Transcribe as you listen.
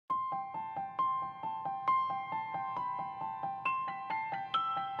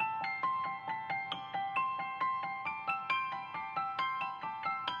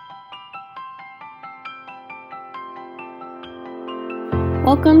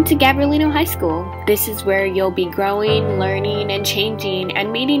Welcome to Gabrielino High School. This is where you'll be growing, learning, and changing, and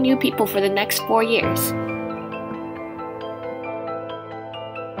meeting new people for the next 4 years.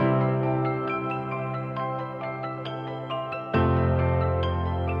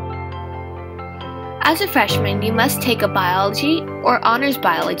 As a freshman, you must take a biology or honors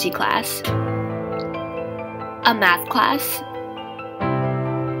biology class, a math class,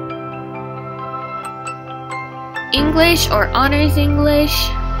 English or honors English,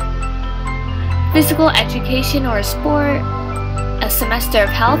 physical education or a sport, a semester of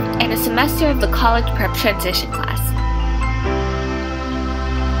health, and a semester of the college prep transition class.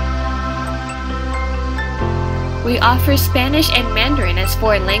 We offer Spanish and Mandarin as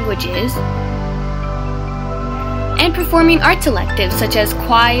foreign languages, and performing arts electives such as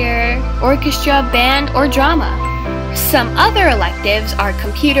choir, orchestra, band, or drama. Some other electives are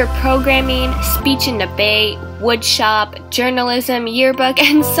computer programming, speech and debate, woodshop, journalism, yearbook,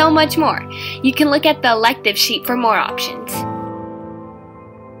 and so much more. You can look at the elective sheet for more options.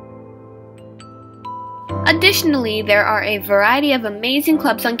 Additionally, there are a variety of amazing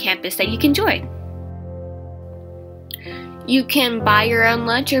clubs on campus that you can join. You can buy your own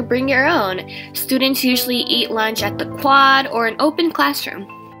lunch or bring your own. Students usually eat lunch at the quad or an open classroom.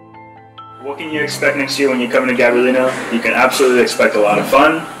 What can you expect next year when you come to Gabrielino? You can absolutely expect a lot of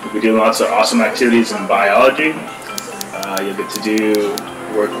fun. We'll be doing lots of awesome activities in biology. You'll get to do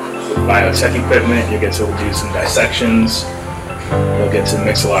work with biotech equipment. You'll get to do some dissections. You'll get to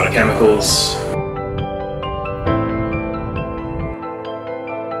mix a lot of chemicals.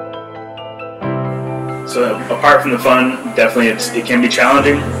 So apart from the fun, definitely it can be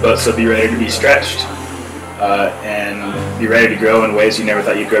challenging, but so be ready to be stretched and be ready to grow in ways you never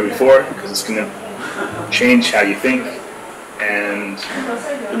thought you'd grow before, because it's going to change how you think and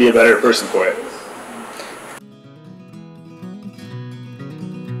you'll be a better person for it.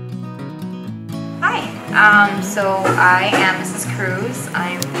 So I am Mrs. Cruz.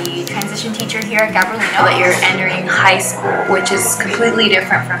 I'm the transition teacher here at Gabrielino. That you're entering high school, which is completely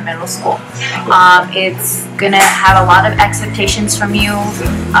different from middle school. It's going to have a lot of expectations from you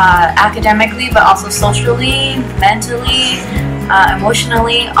academically, but also socially, mentally,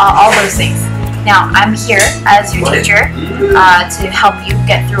 emotionally, all those things. Now, I'm here as your teacher to help you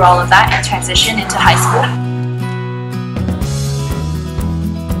get through all of that and transition into high school.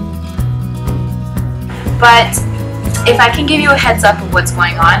 But if I can give you a heads up of what's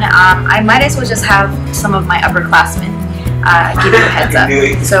going on, I might as well just have some of my upperclassmen give you a heads up.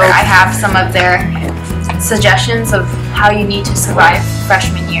 So I have some of their suggestions of how you need to survive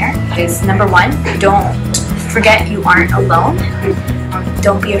freshman year. Is number 1, don't forget you aren't alone.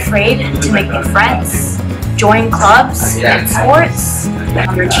 Don't be afraid to make new friends. Join clubs and sports.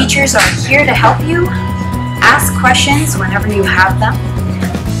 Your teachers are here to help you. Ask questions whenever you have them.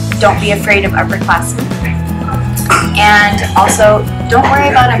 Don't be afraid of upperclassmen. And also, don't worry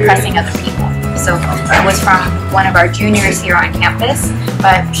about impressing other people. So it was from one of our juniors here on campus,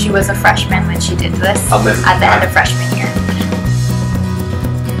 but she was a freshman when she did this at the end of freshman year.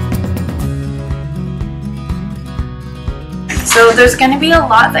 So there's going to be a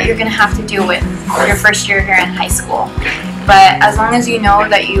lot that you're going to have to deal with your first year here in high school. But as long as you know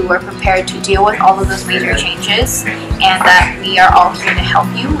that you are prepared to deal with all of those major changes and that we are all here to help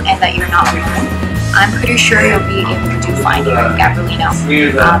you and that you're not alone, I'm pretty sure you'll be able to do fine here at Gabrielino.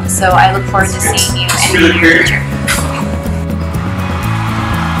 So I look forward to seeing you and being your teacher.